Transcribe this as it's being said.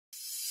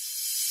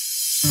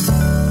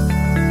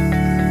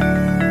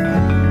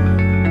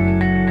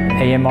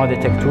AMR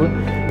detect tool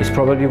is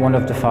probably one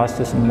of the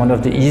fastest and one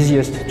of the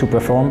easiest to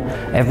perform.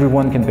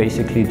 Everyone can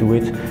basically do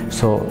it.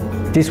 So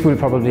this will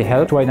probably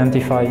help to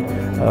identify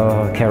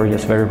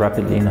carriers very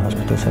rapidly in a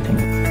hospital setting.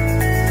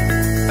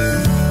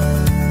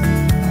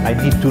 I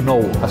need to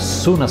know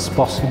as soon as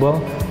possible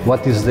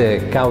what is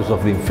the cause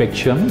of the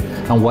infection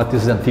and what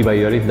is the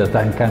antibiotic that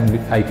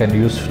I can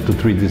use to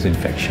treat this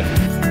infection.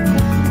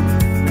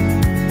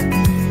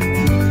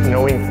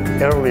 Knowing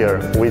earlier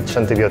which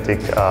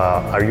antibiotics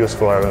are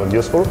useful or not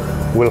useful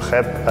will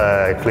help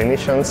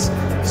clinicians.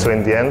 So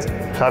in the end,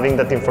 having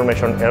that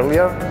information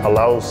earlier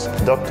allows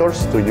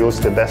doctors to use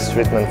the best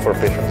treatment for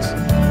patients.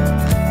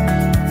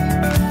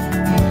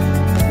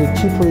 The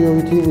key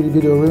priority will be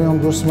the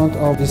reimbursement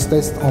of this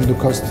test and the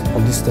cost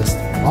of this test,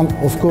 and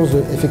of course the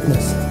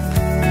effectiveness.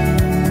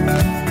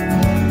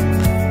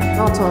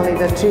 Not only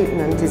the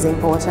treatment is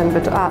important,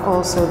 but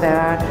also there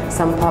are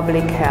some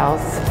public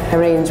health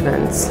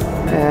arrangements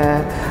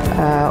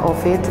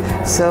of it.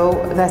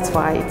 So that's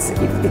why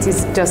it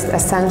is just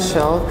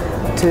essential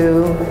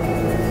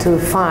to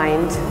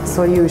find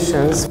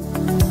solutions.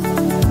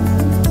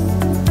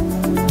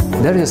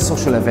 There is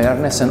social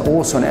awareness and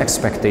also an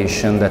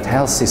expectation that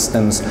health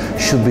systems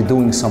should be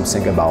doing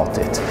something about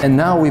it. And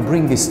now we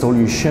bring this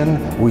solution,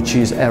 which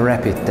is a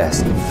rapid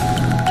test.